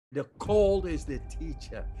The cold is the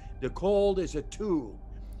teacher. The cold is a tool.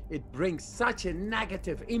 It brings such a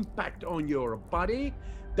negative impact on your body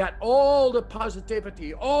that all the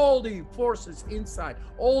positivity, all the forces inside,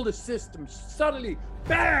 all the systems suddenly,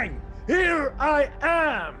 bang, here I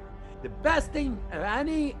am. The best thing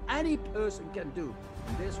any person can do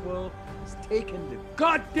in this world is taking the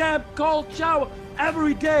goddamn cold shower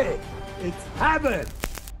every day. It's heaven.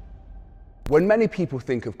 When many people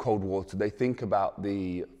think of cold water, they think about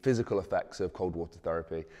the physical effects of cold water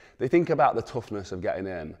therapy. They think about the toughness of getting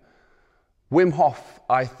in. Wim Hof,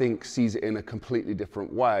 I think, sees it in a completely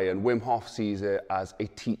different way, and Wim Hof sees it as a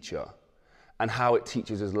teacher and how it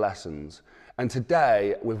teaches us lessons. And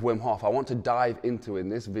today, with Wim Hof, I want to dive into, in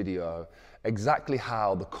this video, exactly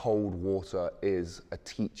how the cold water is a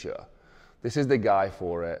teacher. This is the guy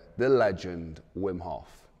for it, the legend, Wim Hof.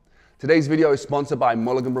 Today's video is sponsored by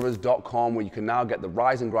mulliganbrothers.com, where you can now get the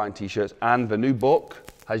Rise and Grind t-shirts, and the new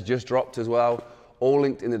book has just dropped as well, all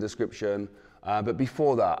linked in the description. But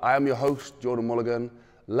before that, I am your host, Jordan Mulligan.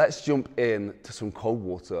 Let's jump in to some cold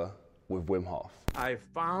water with Wim Hof. I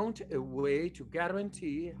found a way to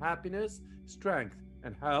guarantee happiness, strength,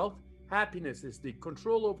 and health. Happiness is the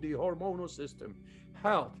control of the hormonal system.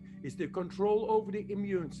 Health is the control over the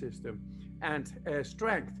immune system. And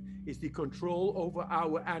strength is the control over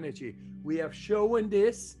our energy. We have shown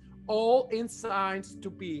this all in science to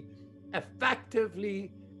be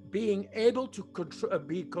effectively being able to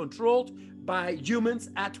be controlled by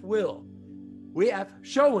humans at will. We have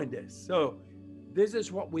shown this. So this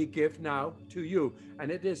is what we give now to you.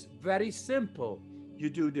 And it is very simple.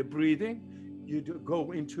 You do the breathing, you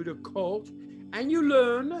go into the cold, and you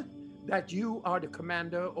learn that you are the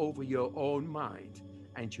commander over your own mind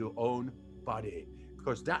and your own body,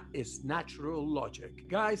 because that is natural logic.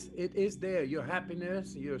 Guys, it is there. Your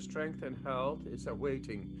happiness, your strength and health is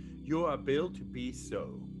awaiting. You are built to be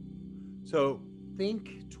so. So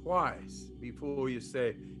think twice before you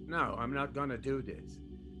say, no, I'm not gonna do this.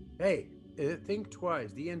 Hey, think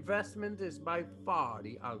twice. The investment is by far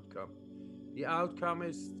the outcome. The outcome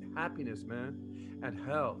is happiness, man, and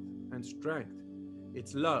health and strength.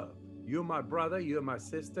 It's love. You're my brother, you're my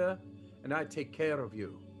sister, and I take care of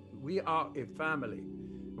you. We are a family,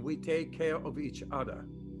 and we take care of each other.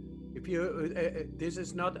 If you, this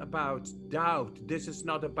is not about doubt. This is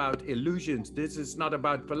not about illusions. This is not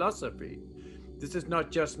about philosophy. This is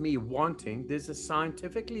not just me wanting. This is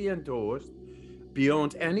scientifically endorsed,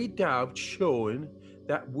 beyond any doubt, showing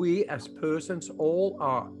that we as persons all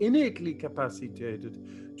are innately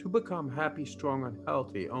capacitated to become happy, strong, and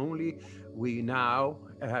healthy. Only we now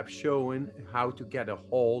have shown how to get a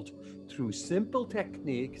hold through simple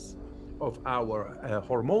techniques of our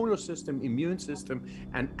hormonal system, immune system,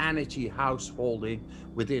 and energy householding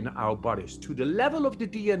within our bodies, to the level of the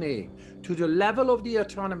DNA, to the level of the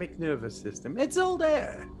autonomic nervous system. It's all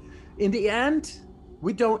there. In the end,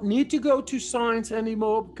 we don't need to go to science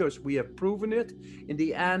anymore because we have proven it. In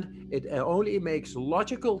the end, it only makes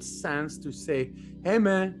logical sense to say, hey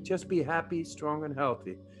man, just be happy, strong, and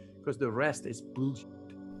healthy, because the rest is bullshit.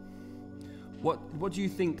 What do you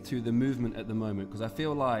think to the movement at the moment? Because I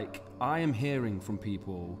feel like I am hearing from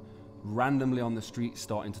people randomly on the street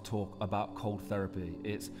starting to talk about cold therapy.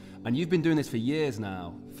 And you've been doing this for years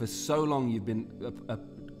now. For so long, you've been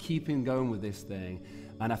keeping going with this thing.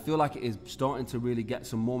 And I feel like it is starting to really get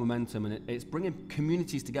some more momentum, and it's bringing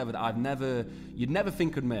communities together that you'd never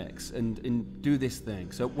think could mix and do this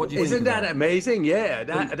thing. So what do you think? Isn't that amazing? Yeah,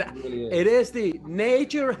 it is. The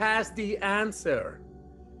nature has the answer.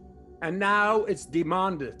 And now it's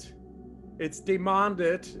demanded. It's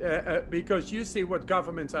demanded because you see what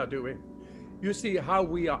governments are doing. You see how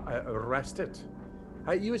we are arrested.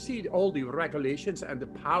 You see all the regulations and the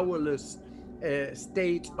powerless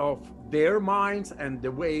state of their minds and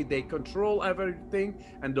the way they control everything,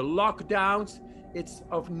 and the lockdowns. It's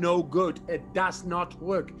of no good. It does not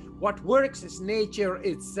work. What works is nature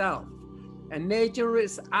itself. And nature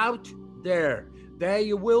is out there. There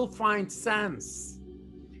you will find sense.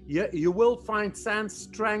 You will find sense,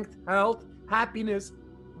 strength, health, happiness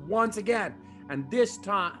once again. And this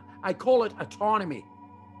time, I call it autonomy.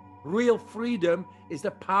 Real freedom is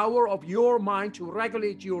the power of your mind to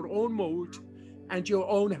regulate your own mood and your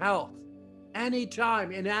own health.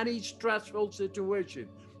 Anytime, in any stressful situation,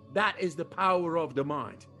 that is the power of the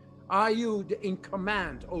mind. Are you in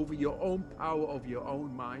command over your own power of your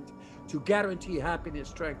own mind to guarantee happiness,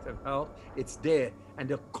 strength, and health? It's there. And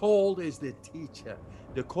the cold is the teacher.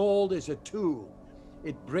 The cold is a tool.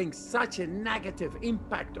 It brings such a negative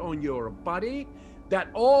impact on your body that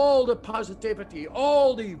all the positivity,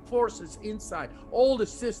 all the forces inside, all the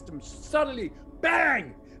systems suddenly,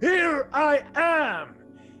 bang, here I am.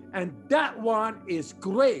 And that one is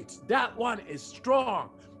great. That one is strong.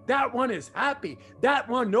 That one is happy. That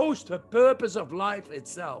one knows the purpose of life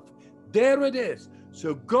itself. There it is.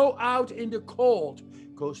 So go out in the cold,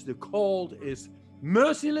 because the cold is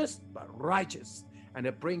merciless but righteous. And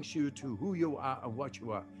it brings you to who you are and what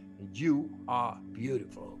you are. And you are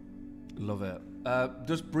beautiful. Love it.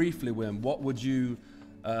 Just briefly, Wim, what would you,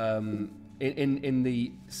 in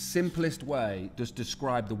the simplest way, just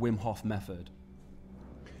describe the Wim Hof method?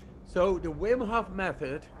 So the Wim Hof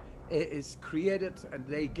method is created, and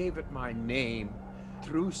they gave it my name,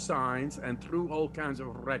 through science and through all kinds of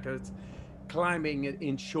records, climbing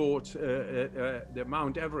in short the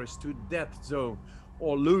Mount Everest to death zone,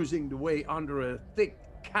 or losing the way under a thick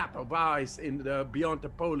cap of ice in the beyond the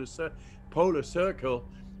polar circle,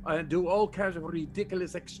 and do all kinds of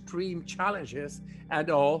ridiculous extreme challenges and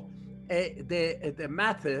all. The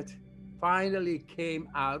method finally came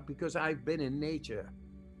out because I've been in nature.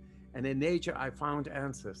 And in nature, I found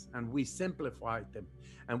answers, and we simplified them,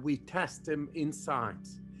 and we test them in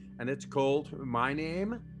science. And it's called my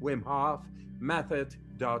name, Wim Hof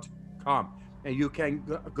method.com. And you can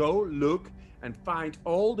go look and find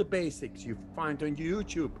all the basics. You find on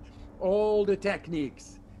YouTube all the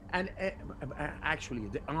techniques. And actually,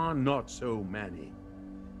 there are not so many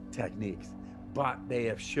techniques, but they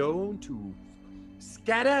have shown to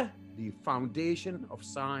scatter the foundation of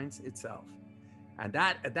science itself. And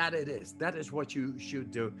that it is. That is what you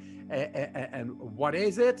should do. And what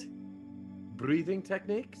is it? Breathing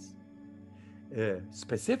techniques,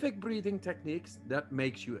 specific breathing techniques that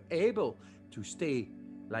makes you able to stay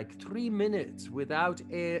like 3 minutes without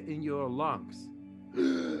air in your lungs.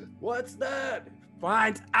 What's that?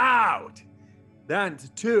 Find out. Then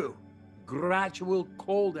 2, gradual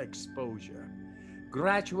cold exposure.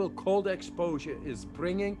 Gradual cold exposure is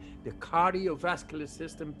bringing the cardiovascular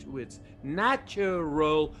system to its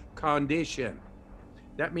natural condition.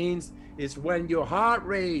 That means it's when your heart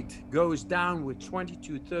rate goes down with 20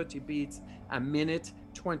 to 30 beats a minute,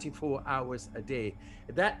 24 hours a day.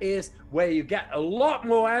 That is where you get a lot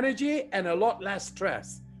more energy and a lot less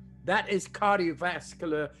stress. That is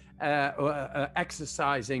cardiovascular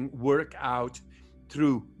exercising workout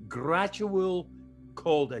through gradual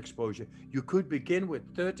cold exposure. You could begin with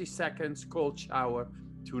 30 seconds cold shower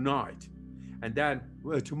tonight, and then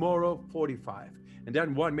tomorrow 45, and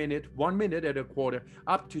then 1 minute, 1 minute and a quarter,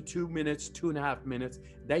 up to 2 minutes, 2.5 minutes.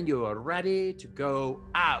 Then you are ready to go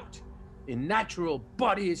out in natural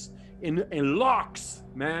bodies, in locks,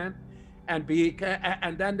 man, and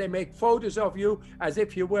then they make photos of you as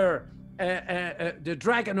if you were the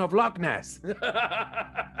dragon of Loch Ness.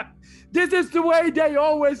 This is the way they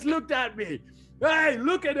always looked at me. Hey,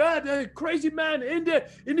 look at that, the crazy man in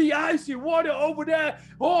the icy water over there.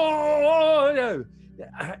 Oh,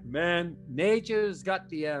 man, nature's got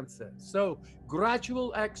the answer. So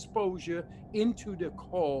gradual exposure into the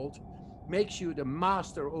cold makes you the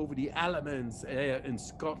master over the elements in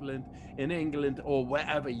Scotland, in England, or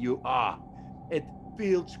wherever you are. It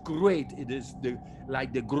feels great. It is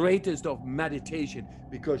like the greatest of meditation,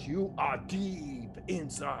 because you are deep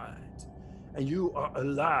inside. And you are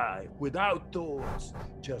alive, without thoughts,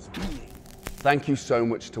 just being. Thank you so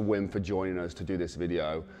much to Wim for joining us to do this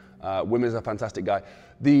video. Wim is a fantastic guy.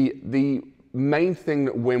 The main thing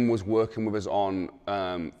that Wim was working with us on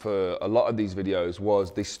for a lot of these videos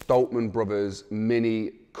was the Stoltman brothers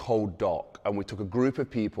mini cold doc. And we took a group of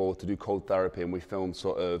people to do cold therapy, and we filmed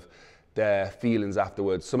sort of their feelings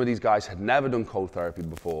afterwards. Some of these guys had never done cold therapy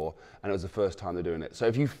before, and it was the first time they're doing it. So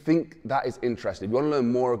if you think that is interesting, if you want to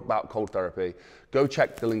learn more about cold therapy, go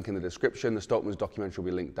check the link in the description. The Stoltman's documentary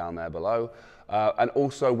will be linked down there below. And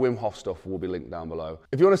also Wim Hof stuff will be linked down below.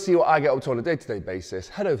 If you want to see what I get up to on a day-to-day basis,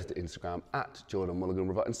 head over to Instagram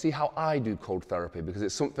 @JordanMulligan and see how I do cold therapy, because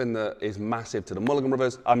it's something that is massive to the Mulligan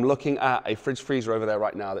brothers. I'm looking at a fridge freezer over there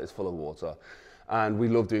right now that is full of water. And we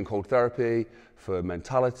love doing cold therapy for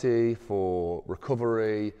mentality, for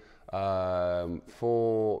recovery,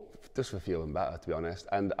 just for feeling better, to be honest.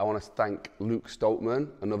 And I want to thank Luke Stoltman,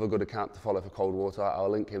 another good account to follow for cold water. I'll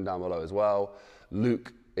link him down below as well.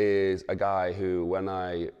 Luke is a guy who,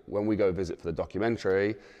 when we go visit for the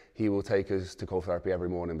documentary, he will take us to cold therapy every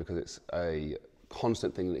morning, because it's a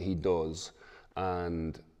constant thing that he does.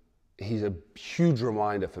 And he's a huge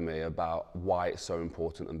reminder for me about why it's so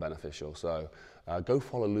important and beneficial. So go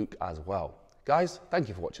follow Luke as well. Guys, thank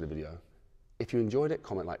you for watching the video. If you enjoyed it,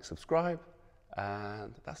 comment, like, subscribe,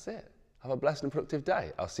 and that's it. Have a blessed and productive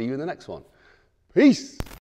day. I'll see you in the next one. Peace.